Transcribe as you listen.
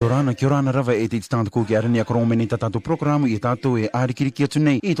Kia ora rava e te tātou ko ki arani a koromeni ta tātou programu I tātou e ārikiriki atu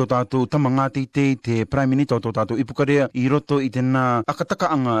nei I tō tātou tamangati te Prime Minister o tō tātou ipukarea I roto I te nā akataka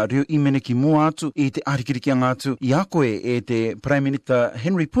anga reo imene ki mua atu I te ārikiriki anga atu I a koe e te Prime Minister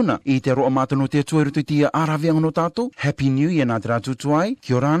Henry Puna I te roa mātano te atua ruto I tia ārawi anga no tātou Happy New Year nā te rātu tuai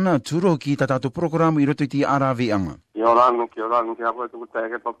Kia ora tūro ki ta tātou programu I roto I tia ārawi anga Kia ora, kia koe tuku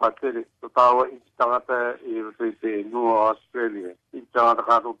taike papatere. Tō tāua I tangata I roto I te Nua Australia. I tangata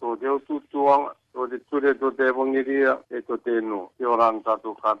kato tō te ututuanga, tō te ture tō te wongiria, e tō te no. Kia ora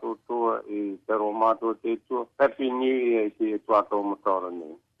tātou kato tō I te roma tō te tua. Happy New Year I te tuatō matara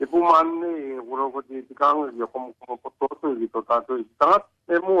nei. Te pumane I uroko te tikanga, I komo pototo I tō tātou I tangata.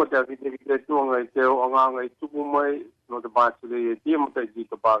 E mua te aki te tuanga I te o anganga I tupu mai, no te bātire I te mata I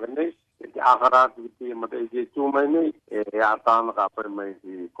te pāga nei. Te akaratu te mata I te tūmai nei, e ātāna ka pai mai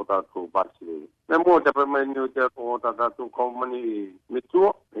I kotatu bātire. Me mua te pai mai ni o te o tātou kompani I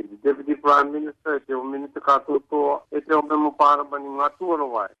mitua, e te Deputy Prime Minister, e te o Minister kātou toa, e te o memo pāramani ngā tuara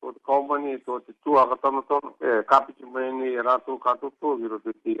wai. O te kompani, o te tua katanotono, e kapiti mai ni e rātou kātou toa, I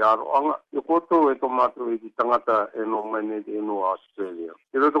roto te aroanga. I koto e tō mātou I te tangata e no mai nei te Nua Australia.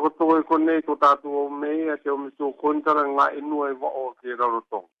 I roto koto e konei tō tātou o mei, e te o mitu kontara ngā inua I wao ki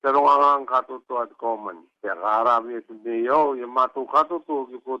rarotonga. Te ronga ngā kātou toa te kompani. Te rārawi e te nei au, I mātou kātou toa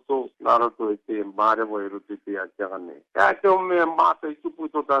ki koto, ngā roto e te mārewa I roto te atianga nei. Ia te o mea mātou I tupu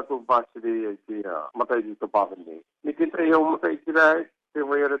tō tātou bāsire I te matai I tō pāwhane. Ni te tei au matai ki rai, te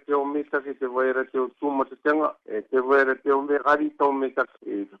waira te o metaki, te waira te o tūmatatenga, te waira te o me gari tau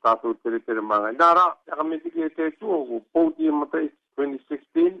metaki, te tātou tere manga. Nara, aka me tiki e te tua, ko pouti matai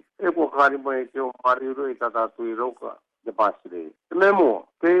 2016, e ko kari mai te o mariuro I tātou I rauka. Te bāsire. Te memo,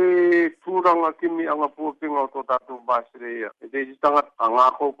 te tūranga kimi anga pūpinga o tō tātou bāsire ia. E te jitanga a ngā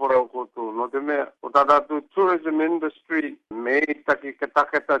kōpura o kōtō. No te mea, o tātou tourism industry, me taki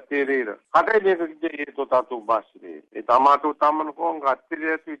katakata te reira. Katai neka ki te e tō tātou bāsire. E tā mātou tāmana ko ngā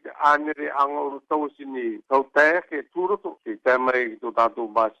tere atu I te ānere anga uru tausini. Tau tae ke tūroto. Te taimai ki tō tātou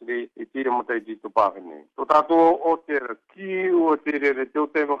bāsire, I tira matai ki tō pākene. Tō tātou o tera, ki ua te reire, te o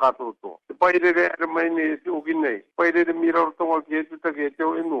teima kātou tō. Te pairere ere mai ne te ukinei. Pairere mira o tonga ki e tutake e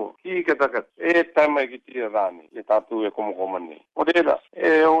teo inua. Ki katakat. E taimai ki tira rāni. E tātou e komokomane. O reira,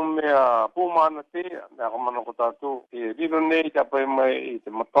 e o mea pūmana te, mea kamana ko tātou, e riro nei te apai mai I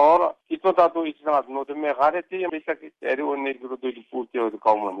te matara. Ki tō tātou I tangata, no te mea kare te, me take, te ere o nei ki roto I te pūte o te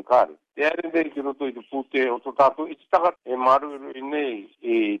kaumani kare. Te ere nei ki roto I te pūte o tō tātou I te takat, e maru I nei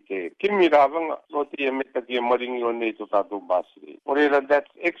I te kimi rāwanga, no te e metaki e maringi o nei tō tātou bāsiri. O reira, that's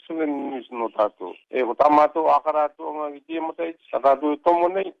excellent news no tātou. E ko tā mātou akarātou anga I te matai, tā tātou tomo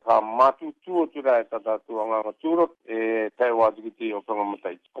nei, ka mātou tūo turai tā tātou anga tūrot, e tai wātu ki te o panga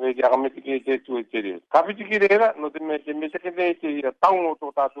matai. Kare ki akameti ki te tū e te reo. Kapiti ki reira, no te me te metake nei te tango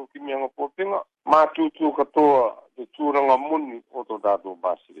tō tātou kimi anga pōpinga, mātou tū katoa te tūranga muni o tō tātou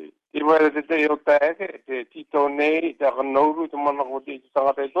bāsire. I waira te o taeke, te tito nei, te akanauru, te manako te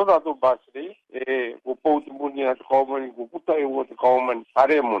tangata I tō tātou bāsire, e ko pou te muni a te kaumani, ko puta E o te kaumani,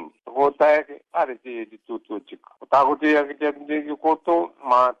 are muni. Ko taeke, are te tūtua tika. O tāko te aki te ki koto,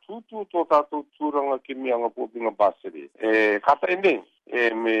 mā tūtū tō tātou tūranga kimi anga pōpinga bāsire. Kata nei.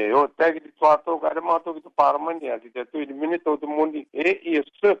 E me o taeke te tuato ka re mātou ki te pāramani a ki te tui ni minita o te moni I a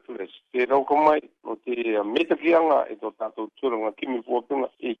surplus te rauka mai o te metakianga e tō tātou tūranga kimi pōpinga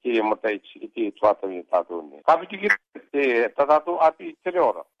I te mataichi I te tuato I tātou ne. Kapiti ki te tātou api I tere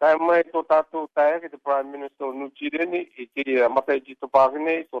ora. Tai mai tō tātou taeke te Prime Minister o Nuchireni I te mataichi tō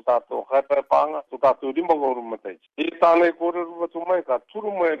pākene tō tātou haipai pānga tō tātou rimbangoru mataichi. I tānei kore ruwa tō mai ka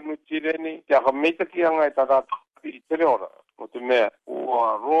turu mai Nuchireni te aka metakianga I tātou api I tere ora. O te mea,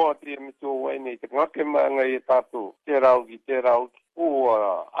 ua roa te mitu o waine, te ngake maanga I tātou, te rauki,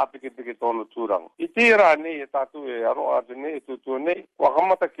 ua apike tōna tūranga. I tērā nei e tātou e aroa ate nei, e tūtua nei,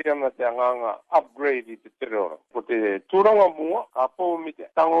 wakamata ki ana te anganga upgrade I te tere ora. Ko te tūranga mua, ka pō mi te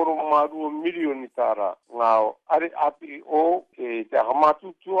tangoro marua milioni tāra ngā are api o e te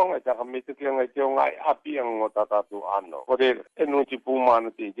akamatu tuanga, e te akametukianga I te o ngai api anga o tātou ano. Ko te enuti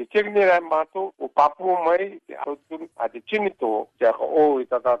pūmana te chekni rai mātou, o papu mai, te auturu, a te chinito, te aka o I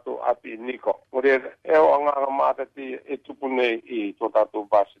tātou api niko. Ko te eo anganga māta te e tupu nei I tō tātou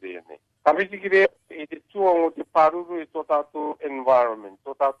bāsire nei. Kapiti ki rea, I te tuanga o te paruru I tō tātou environment,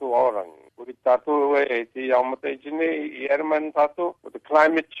 tō tātou aorangi. Ko te tātou e te iaumatai tine I eraman tātou, ko te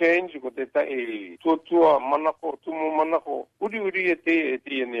climate change, ko te tae tuatua manako, tumu manako, uri e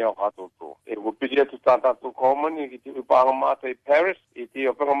te nei au kātou tō. E ko piri atu tātou kaumani ki te upanga mata I Paris, I te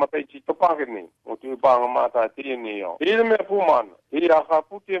upanga mata I Titopake nei, o te upanga mata te nei au. E mea pūmana, I aka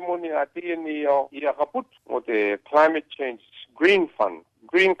puti e moni a te nei au, I aka putu, o te climate change green fund.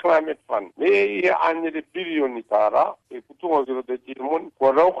 Green Climate Fund. Me ia ane billion ni tara, e kutunga kiro te jirmon,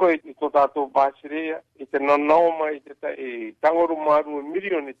 kua rauko i to tātou bāsirea, i te nanaoma i te e tangoru maru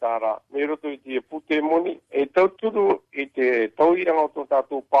million ni tara, me roto i te pute moni, e tauturu i te tauianga o to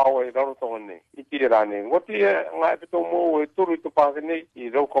tātou pāua i rarotonga nei, i te rane. Ngoti ngā epeto mō e turu i to pāke nei, i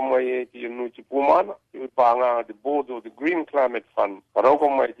rauko mai e te nuiti pūmana, i pāngā the board of the Green Climate Fund, ka rauko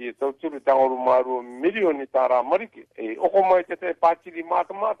mai te tauturu tangoru maru million ni tara marike, e oko mai te pātiri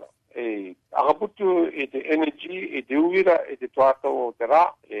mata, e akaputu i te energy, i te uira, i te tuatau o te rā,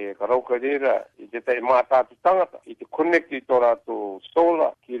 e ka rauka reira, i te mātātu tangata, i te connect i tō rātou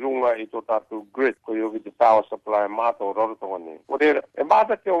solar, ki runga i tō tātou grid, ko ioki te power supply māta o rarotonga nei. O reira, e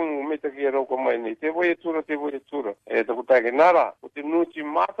māta te ongu me te ki e rauka mai nei, te voe tura, e te kutaike nara, o te nuti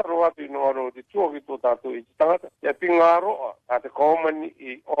māta roatu i noaro o te tuaki tō tātou i te tangata, e pinga roa, a te kaumani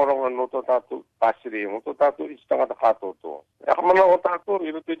i oronga no tō tātou pasire, o tō tātou i te tangata kātotoa. E akamana o tātou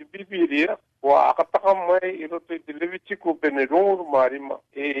i roto i te bibiria, wa akataka mai i roto i te levitiku pene rongoru marima,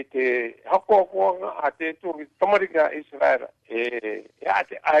 e te hakoakoanga a te tuaki tamarika Israela, e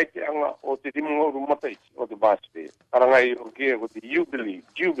ate aite anga o te rimungoru mataiti o te basire. Karangai o kia ko te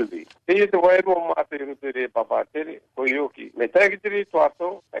Jubilee. Te ia te wairo mata i roto i re papatere, ko ioki. Me taiki te re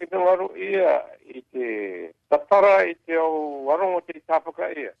tuato, ai te ngaro ia i te tatara i te au warongo te tāpaka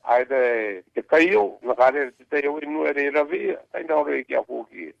ia. Ai te kaio, nakare te te au inu e re ravi ia, ai nauro e kia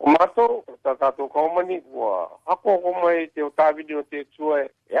kūki. O mato, tātou kaumani, kua hako ko mai te o tāwini o te tua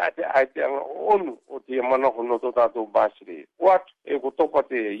e ate aite anga onu o te manako no tō tātou basire. Watu, e ko topa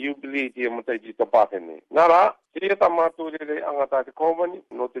te Jubilee te mataiti tapakene. Nara, te ia tamātou rere angata te kaumani,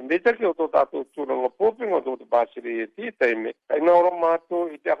 no te metaki o tō tātou tūranga pōpinga o tō te basire e te teime, kai nauro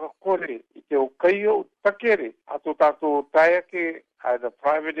mātou i te akakore, i te o kaio takere, a tō tātou taiake, either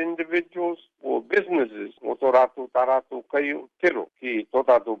private individuals or businesses, o tō rātou tā rātou kaio tero ki tō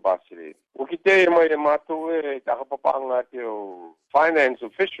tātou basire. O ki te mai e mātou e takapapanga te o finance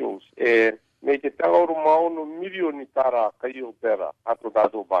officials e me te tangauru maono milioni tara kaio pera a tō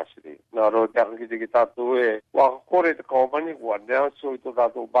tātou basire. Nā ro te akakite ki tātou e wakakore te kaumani kua neaso i tō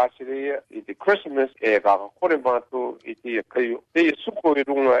tātou basire i te Christmas e kakakore mātou i te kaio. Te e suko i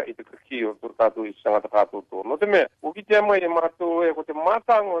runga i te kaki o tō tātou i sangata kātou tō. No te mea, o ki te mai e mātou e ko te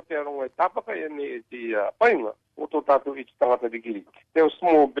mātanga o te arunga i tāpaka e ne e te painga o tō tātou i te tangata rikiri. Te o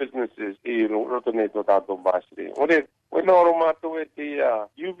small businesses i roto nei tō tātou basire. O ina oro mātou e te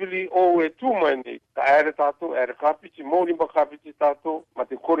Jubilee o e tūmai nei, ka ere tātou, ere kāpiti, mōrimba kāpiti tātou, ma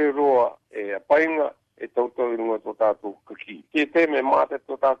te kore roa e painga e tautau i runga tō tātou kaki. Ke te me māte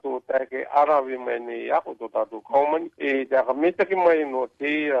tō tātou tāke arawi mai nei ako tō tātou kaumani, e te aka metaki mai no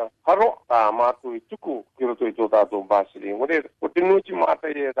te haro, tā mātou i tuku ki roto i tō tātou basiri. O te nuti māta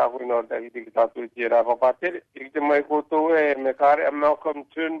i e tāko ina o tāki ki tātou i te rā papatere, i te mai koutou e me kāre a Malcolm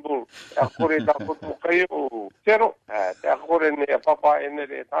Turnbull, e a kore tāko tō kaio tero, te a kore ne a papa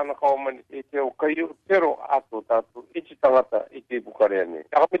enere e tāna kaumani, e te o kaio tero a tō tātou i te tangata i te bukarea ne.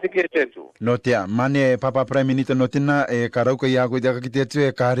 Aka metaki e tētou. No tea, mane Papa Prime Minister no tina e karauka i ako i te akakite atu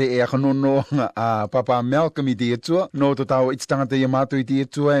e kare e akanono a Papa Malcolm i te etua no tō tāo i te tangata i amātou i te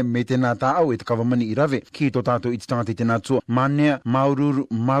etua e me tēnā tāau e te kawamani i rave ki tō tātou i te tangata i tēnā tua mane maururu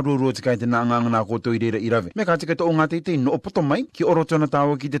o te kai tēnā angangana koutou i reira i rave me ka tika tō ngā teitei no o poto mai ki oro tōna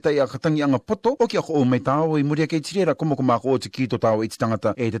tāo ki te tai akatangi anga poto o ki ako o mai tāo i muri ake i tirera komoko mako o te ki tō tāo i te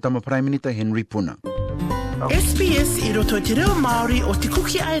tangata e te tama Prime Minister Henry Puna. SPS i roto te reo Māori o te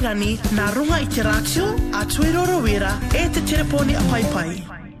kuki airani nā runga i te rātio a tuiroro wera e te tereponi a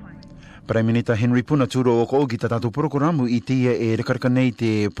paipai. Prime Minister Henry Puna tūro o ko o ki tā tātou prokuramu i tia e rekarika nei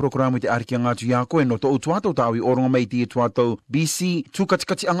te prokuramu i te arikia ngātu i a koe no tō tuatau tāu i oronga mai tia tuatau BC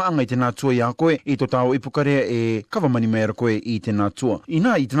tūkatikati anga i tēnā tua i a koe i tō tāu ipukarea e kawamani mera koe i tēnā tua.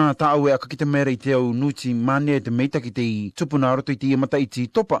 Ina i tēnā tāu e akakita mera i te au nuti mane te meitaki te i tupuna roto i tia mata i ti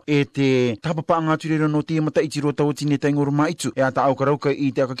topa e te tāpapa ngātu rera no tia mata i ti rota o tine taingoru maitu e a tāu karauka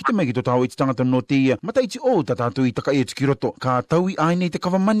i te akakita mai ki tō tāu i te tangata no tia mata i ti o tā tātou i taka e tuki roto ka tau i aine te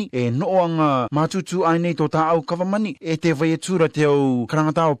kawamani e no anga mātutu ai nei tō tāau kawamani e te vai e tūra te au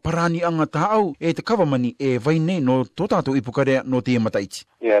karangatāo parani anga tāau e te kawamani e vai nei no tō tātou ipukarea no te mataiti.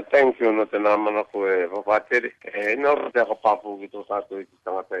 Yeah, thank you no te nāmana ko e wapatere. E nō te akapapu ki tō tātou i te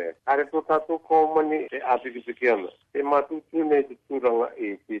tangata e. Are tō tātou kōmani e āpikipiki ana. E mātutu nei te tūranga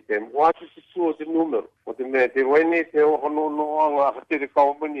e te wātu te tūo te numero. O te mea te wai nei te ohano noanga akatere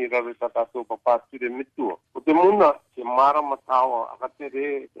kōmani raro tā tātou papāture mitua. O te muna te marama tāua akatere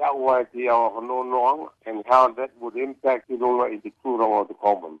e aua idea of no and how that would impact the Turong of the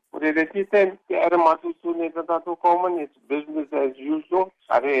common. But the system, the Aramatu Suneta common is business as usual.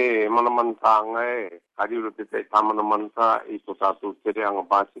 Are Manamantanga, Adiru Tamanamanta, Itotatu Seriang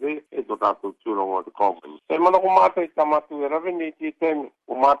Basri, Itotatu Turong of the common. Semanamata Tamatu Revenue system,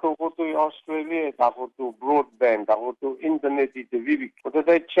 Umato go to Australia, Taco to broadband, Taco to internet, it's a vivid. But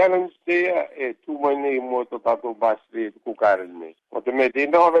the challenge there, too many more Totatu Basri, Kukaran. But the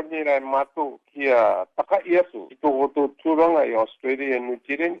Medina and Mato here, Taka Yasu, Ito to Turanga, Australia and New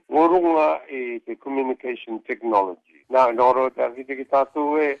Zealand, Urunga, the communication technology. Now, in order that we take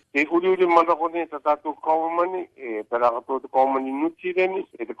the Uru Manakoni, the Tatu common, Parakato common in New Zealand,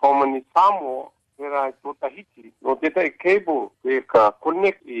 the common in Samoa. Where Tahiti, no data cable, they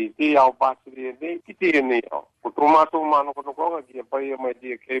connect the Albasri, they kitty in the Tomato Manocoga, the Paya, my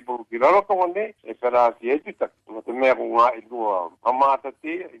dear cable, Gilato, a Ferraz, the editor, not the Merua, Amata,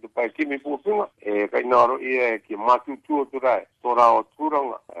 the Pakimi Puping, a Kainaro, a Matu Tour to die, Sora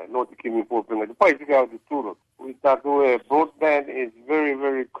Turanga, not the Kimi Puping, the Paisica of the Tour. We start to broadband is very,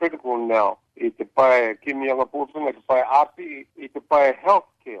 very critical now. It's a by Kimi Puping, it's by API, it's by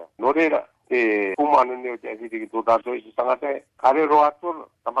healthcare, no data. Kuman ne jadi to dato is sangat kare roatur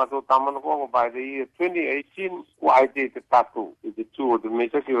tamato taman ko by the year 2018 why did the tattoo is the two of the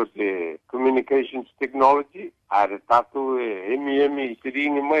major the communications technology are tattoo MEME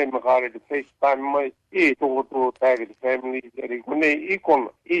sitting in my makare the FaceTime my to tag the family the icon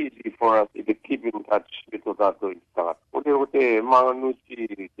easy for us to keep in touch with dato sangat ote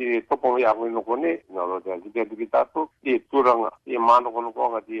manganuchi topo ya no kone no da the tattoo turanga mano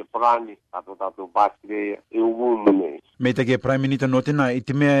ko di prani Tato Basri, me te ke Prime Minister notina I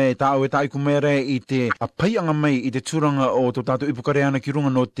te mea e tāu e tai kumere I te apaianga mai I te tūranga o tō tātou ipukareana ki runga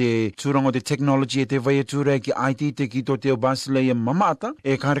no te tūranga o te technology e te vai ature ki IT te ki tō te o Basile e mamata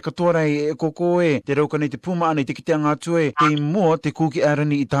e kāre katoa e koko e te rauka nei te pumaana I te kitea ngā tue te mua te kuki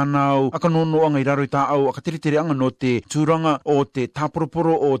arani I tānau aka nono anga I raro I tāau aka tere anga no te tūranga o te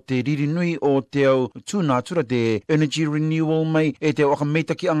tāporoporo o te ririnui o te au tūnātura te energy renewal mai e te aka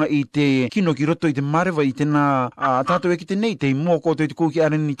meitaki anga I te kino ki roto I te marewa I tēnā tātou e ki te nei te mua koto I te kuki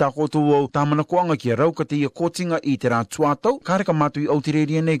arani tā koto au tāmana koanga ki a rauka te ia kōtinga I te rā tuatau. Kāreka mātu I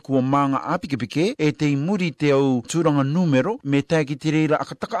Aotearoa nei kua mānga āpikepike e te muri te au tūranga numero me tae ki te reira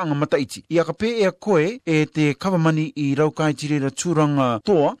akataka anga mataiti. I aka pē ea koe e te kawamani I raukai te reira tūranga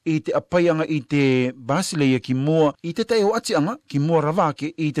toa I te apaianga I te Basileia ki mua I te tae o atianga ki mua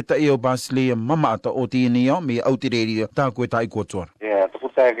rawake I te tae o Basileia mamaata o te inia me Aotearoa tā koe tā I kua tuara.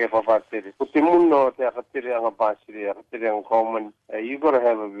 Take Papatere. Utimuno, the Akaterian Basiri, Akaterian Common, you gotta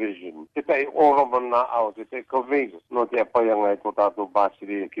have a vision. To take all of them out, to take a vehicle, not the Apayanga Totato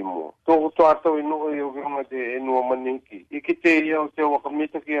Basiri Kimo. So, Tato in no Maniki. Ikiteo,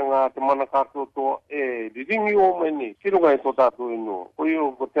 Wakamita, the Manakato, the Ringi Omani, Kiruga Totato in no,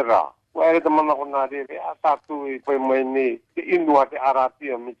 Oyo Gotera. Where the Manakona, Atatu, Pemani, the Inuat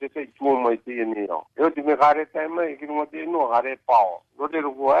Arapia, Mr. Chuma, you to make a time, you know what you know, Hare Power. What did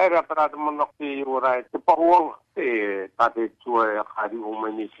go ahead after the Manaki, you right, the Pawang, Tate to a Hari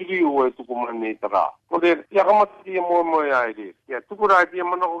Omani, Siri, way to Kumanitra. But the Yakamati, more idea. Yeah, two good idea,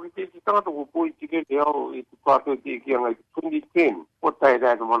 Manaki, start to put together, it's part of the young 2010. What I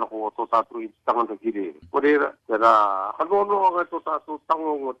had Manako, Totatu, it's down to Giri. But there are, I don't know, Totatu,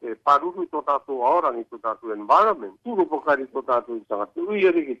 Tango, Paru, Totatu, or Totatu environment. Turu Pokari Totatu, Turu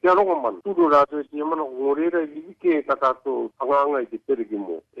Yeri, Turu Yamano, Morera, Yiki, Tatu, Tanga,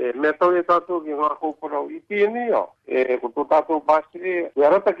 Terigimo. Metal Tatu, Gimako, Itinia, Totatu Basri,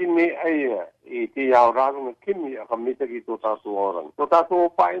 Yarataki me Aya. Iti aurang kimi akamita to tasu orang. To tasu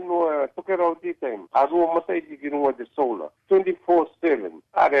paino tukero titem. Aru matai giruwa de sola. 24/7.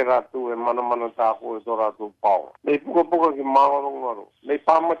 Are ratu e mana taku e doratu pau. May puka ki mawarong. May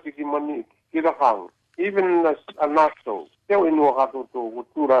pamati ki mani kirakang. Even a naso. Teo inu kato to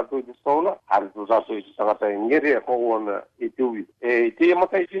utura to de sola. Are to tasu iti tangata ngere ko ona itui. Iti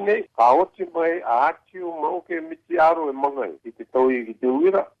matai sine kaoti mai atiu mauke mitiaro e mangai. Iti toi ki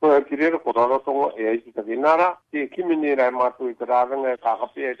tuira. To kirero ko tongo e iti takinara. Ti kimini rai matu I taranga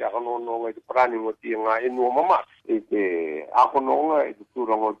kakapia te akano no ngai prani mo ti nga inu mama. Iti akono nga iti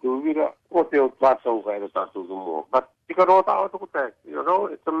turango tuira. O te o tato ga e tato mo. But tikaro ta to kutek. You know,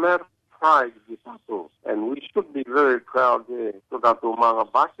 it's a matter pride and we should be very proud so that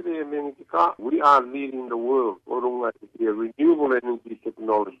we are leading the world for renewable energy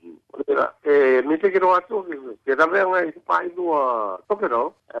technology.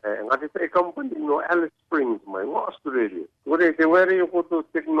 Company no Alice Springs, my Australia. Where you go to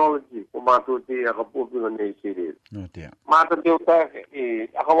technology, No te. Mata teo take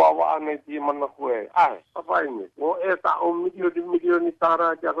akawawa ane ti mana koe. Ai, papai ni. O ta o milioni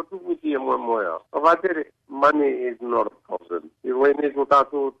tara te akatuku ti moya. Papai money is not a problem. When it was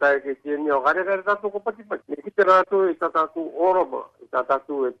to take it, kare tatu ko pati. Ni kitera to tatu oroma,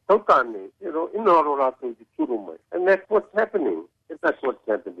 tatu totani. In order to churumai. And that's what's happening. That's what's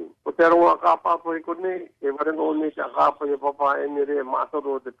happening. Pero akapa po ikone, evereng oni sa akapa yung papa enire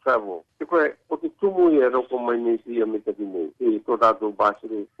masaro the travel. Because oti tumu ro ko mani si amita dine. Ito dato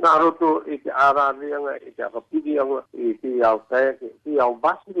basri. Naruto iti arari ang iti akapidi ang iti outside iti au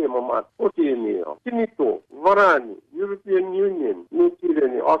basri mama oti niyo. Tinito varani European Union, New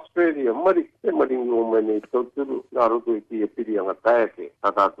Zealand, Australia, mari yung mani toturu. Naruto iti apidi ang atake.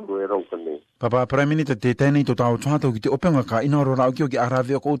 Tatatu ero kane. Papa Prime Minister te tēnei to tau tuato ki te openga ka inoro rau ki o ki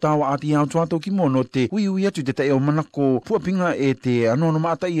arawea ko utawa ati au tuato ki mono te ui atu te tae o manako puapinga e te anono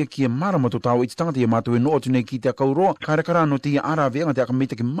maata ia ki e marama to tau iti tangata ia mātou e no atu nei ki te akauroa karekara no te ia arawea nga te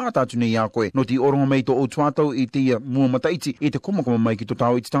akamita ki mata atu nei a koe no te oronga mei to o tuato i te ia mua mataiti e te komakoma mai ki to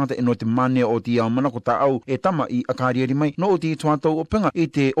tau iti tangata e no te mane o te ia manako ta au e tama i akariari mai no o te tuato openga i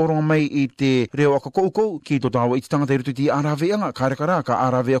te oronga mai i te reo akakoukou ki to tau iti tangata i rutu ti arawea nga karekara ka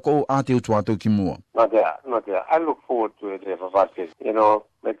arawea ko a te tuato ki mua. Not there. I look forward to it,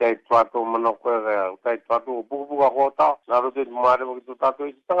 me tai tuato manokoe, tai tuato bubuga hota, naruto mare mo tu tato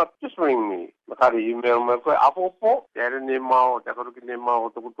i tanga just ring me. Makari email me ko apopo, ere ne mau, takoro ki ne mau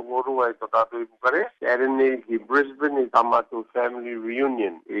to kutoru ai to tato i bukare. Ere ne ki Brisbane i tamato family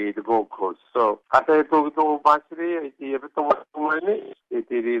reunion i the Gold Coast. So, kata to basri i ti ebeto mo ni, i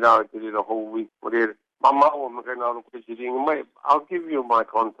ti ri the whole week. Mama o makana ko siring mai. I'll give you my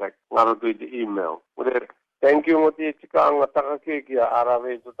contact. Ngaro to the email. Thank you moti tika ang takake ki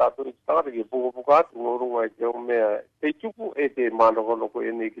arawe to tatu tika ki buka ngoro ai te me te chupu e te manogo ko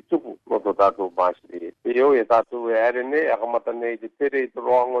ene ki chupu mo to tatu basri. Yo e tatu erene akamata nei te tere to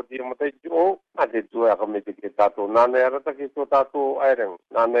rongo di mo te jo ate tu akamete ki tatu nane arata ki to tatu aireng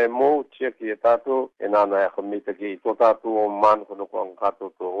nane mo cheki tatu e nane akamete ki to tatu man ko ang kato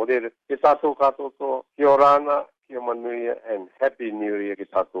to ore ki tatu kato to kiorana Kiamanuia and Happy New Year ki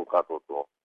tatu kato to.